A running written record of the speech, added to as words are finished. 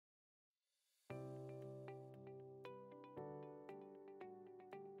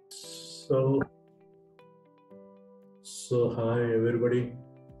Hi everybody.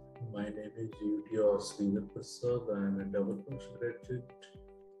 My name is Tirumala Prasad. I am a double postgraduate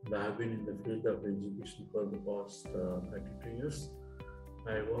and I have been in the field of education for the past 32 years.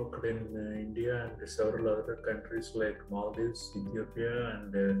 I worked in India and several other countries like Maldives, Ethiopia,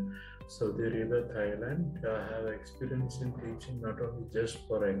 and Saudi Arabia, Thailand. I have experience in teaching not only just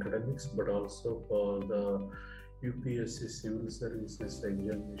for academics but also for the UPSC civil services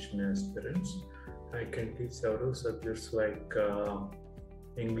examination aspirants. I can teach several subjects like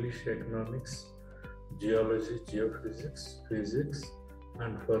English, economics, geology, geophysics, physics,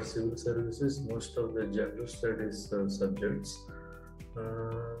 and for civil services, most of the general studies subjects.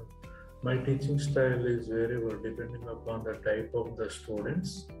 My teaching style is variable depending upon the type of the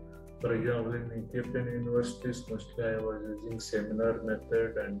students. For example, in Ethiopian universities, mostly I was using seminar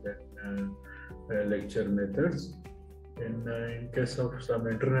method and then lecture methods. In case of some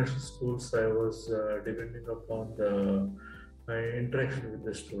international schools, I was depending upon the interaction with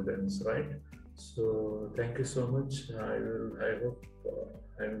the students, right? So thank you so much. I hope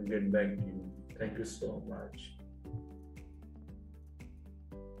I will get back to you. Thank you so much.